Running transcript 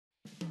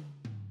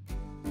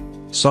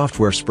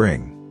Software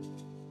Spring.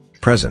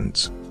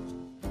 Presents.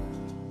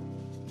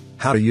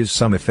 How to use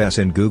SUMIFS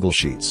in Google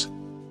Sheets.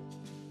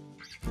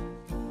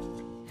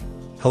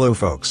 Hello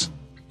folks.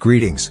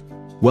 Greetings.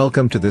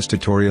 Welcome to this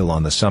tutorial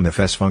on the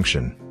SUMIFS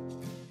function.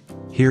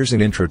 Here's an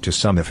intro to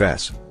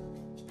SUMIFS.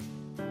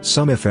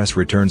 SUMIFS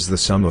returns the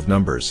sum of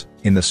numbers,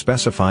 in the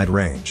specified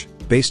range,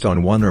 based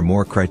on one or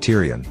more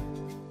criterion.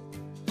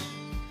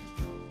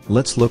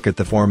 Let's look at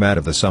the format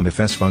of the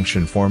SUMIFS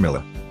function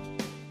formula.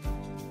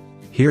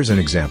 Here's an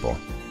example.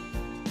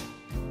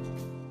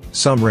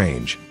 Sum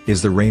range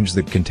is the range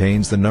that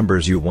contains the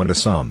numbers you want to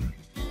sum.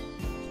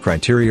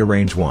 Criteria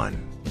range 1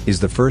 is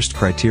the first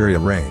criteria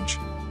range.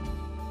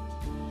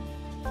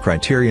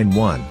 Criterion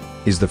 1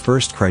 is the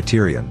first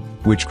criterion,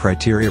 which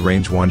criteria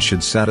range 1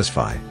 should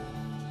satisfy.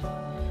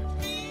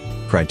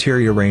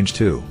 Criteria range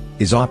 2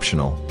 is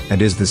optional,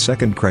 and is the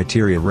second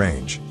criteria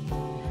range.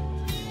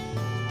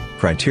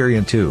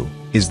 Criterion 2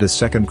 is the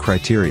second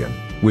criterion,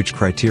 which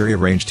criteria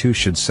range 2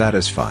 should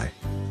satisfy.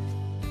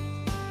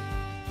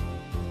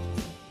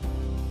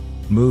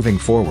 Moving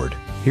forward,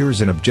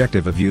 here's an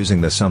objective of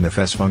using the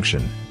SUMIFS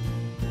function.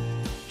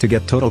 To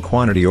get total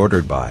quantity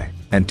ordered by,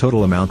 and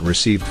total amount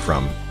received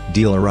from,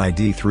 dealer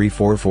ID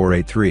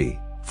 34483,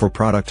 for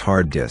product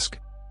hard disk.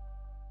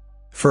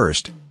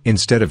 First,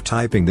 instead of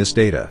typing this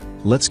data,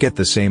 let's get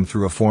the same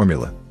through a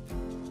formula.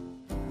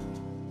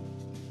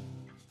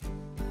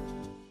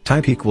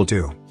 Type equal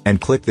to,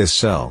 and click this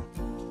cell.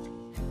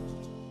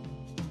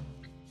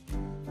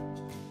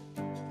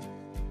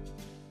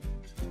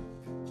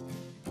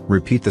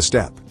 Repeat the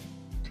step.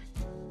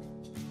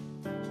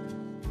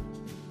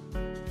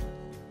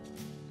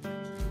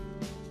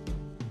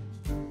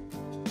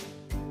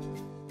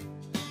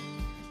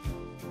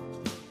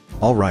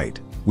 Alright,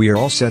 we are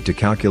all set to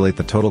calculate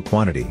the total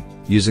quantity,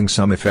 using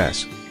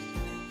SUMIFS.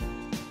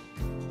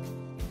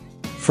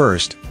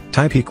 First,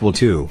 type equal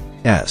to,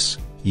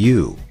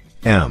 S-U-M.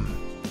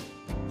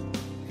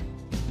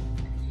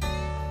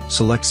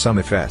 Select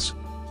SUMIFS.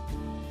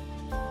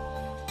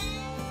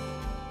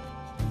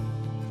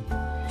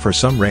 For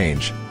sum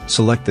range,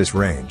 select this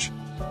range.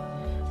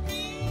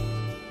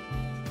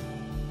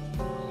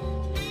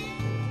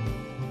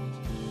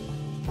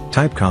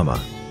 Type comma.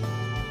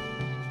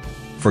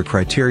 For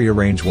criteria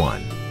range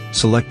 1,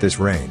 select this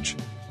range.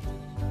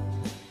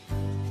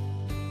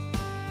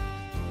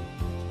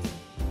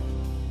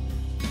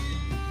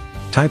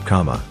 Type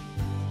comma.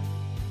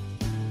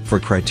 For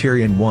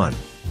criterion 1,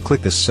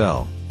 click this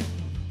cell.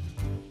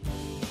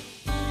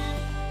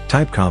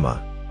 Type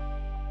comma.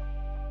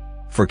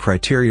 For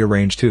criteria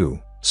range 2,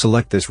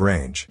 select this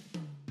range.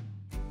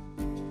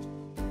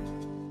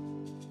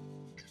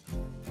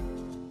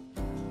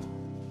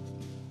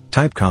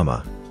 Type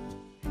comma.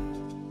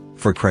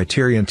 For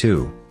criterion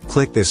 2,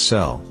 click this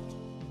cell.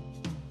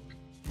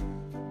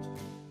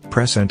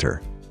 Press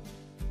enter.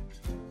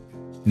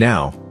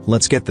 Now,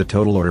 let's get the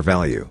total order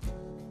value.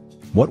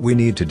 What we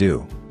need to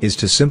do, is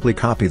to simply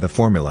copy the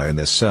formula in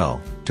this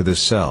cell, to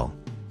this cell.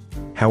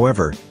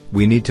 However,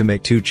 we need to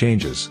make two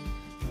changes.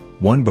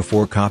 One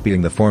before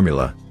copying the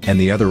formula, and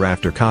the other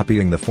after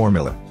copying the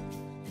formula.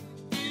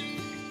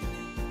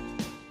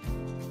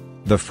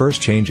 The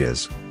first change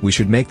is, we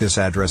should make this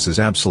address as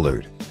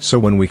absolute, so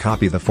when we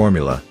copy the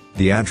formula,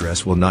 the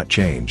address will not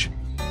change.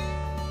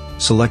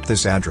 Select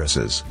this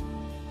addresses.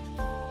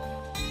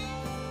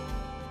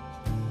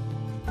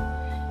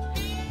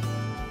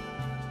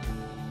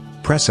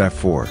 Press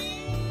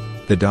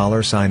F4.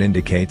 The $sign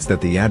indicates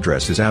that the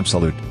address is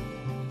absolute.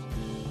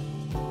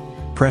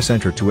 Press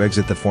enter to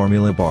exit the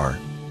formula bar.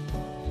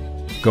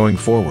 Going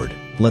forward,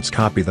 let's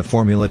copy the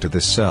formula to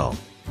this cell.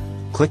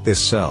 Click this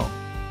cell.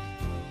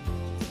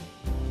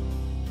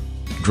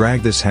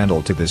 Drag this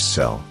handle to this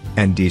cell,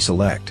 and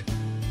deselect.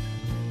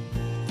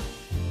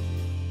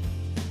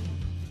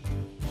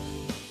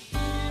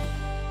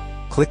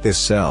 Click this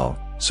cell,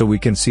 so we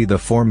can see the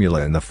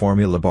formula in the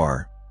formula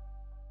bar.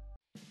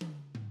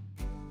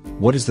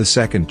 What is the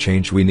second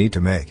change we need to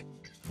make?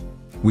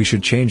 We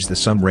should change the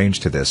sum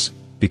range to this,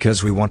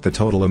 because we want the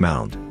total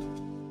amount.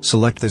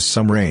 Select this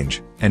sum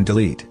range, and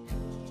delete.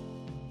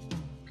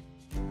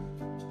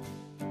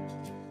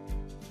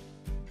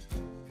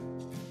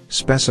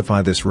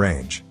 Specify this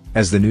range,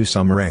 as the new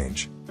sum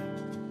range.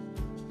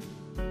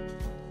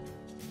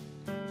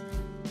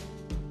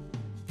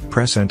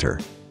 Press enter.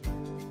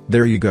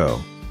 There you go.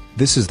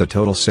 This is the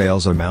total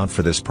sales amount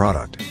for this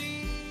product.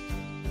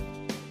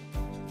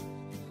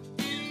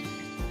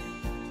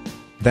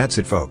 That's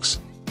it folks.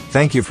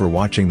 Thank you for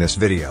watching this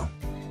video.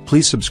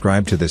 Please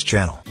subscribe to this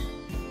channel.